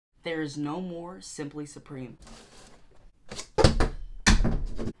There is no more Simply Supreme.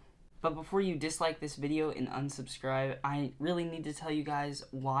 But before you dislike this video and unsubscribe, I really need to tell you guys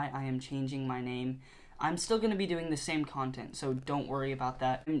why I am changing my name. I'm still going to be doing the same content, so don't worry about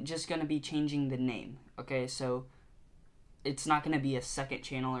that. I'm just going to be changing the name, okay? So it's not going to be a second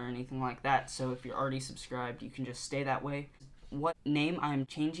channel or anything like that, so if you're already subscribed, you can just stay that way. What name I'm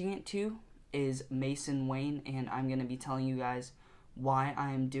changing it to is Mason Wayne, and I'm going to be telling you guys why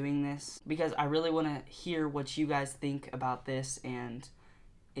I am doing this, because I really want to hear what you guys think about this and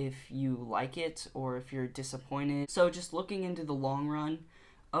if you like it or if you're disappointed. So just looking into the long run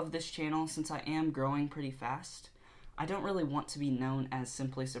of this channel, since I am growing pretty fast, I don't really want to be known as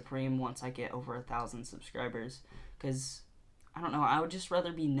Simply Supreme once I get over 1,000 subscribers, because I don't know, I would just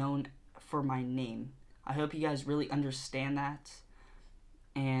rather be known for my name. I hope you guys really understand that,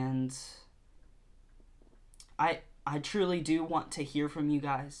 and I truly do want to hear from you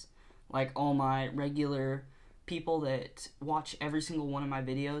guys, like all my regular people that watch every single one of my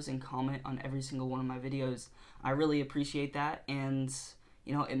videos and comment on every single one of my videos. I really appreciate that, and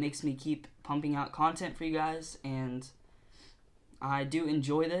you know, it makes me keep pumping out content for you guys, and I do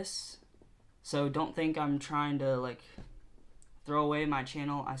enjoy this, so don't think I'm trying to like throw away my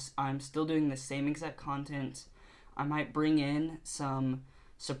channel. I'm still doing the same exact content. I might bring in some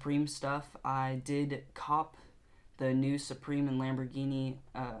Supreme stuff. I did cop the new Supreme and Lamborghini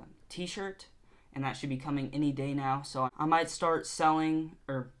t-shirt, and that should be coming any day now. So I might start selling,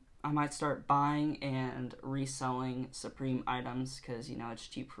 or I might start buying and reselling Supreme items, because, you know, it's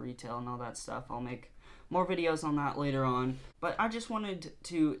cheap for retail and all that stuff. I'll make more videos on that later on. But I just wanted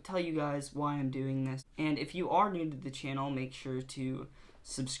to tell you guys why I'm doing this. And if you are new to the channel, make sure to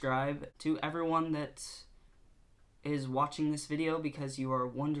subscribe. To everyone that is watching this video because you are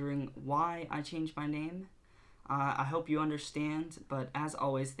wondering why I changed my name, I hope you understand. But as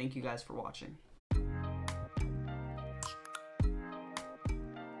always, thank you guys for watching.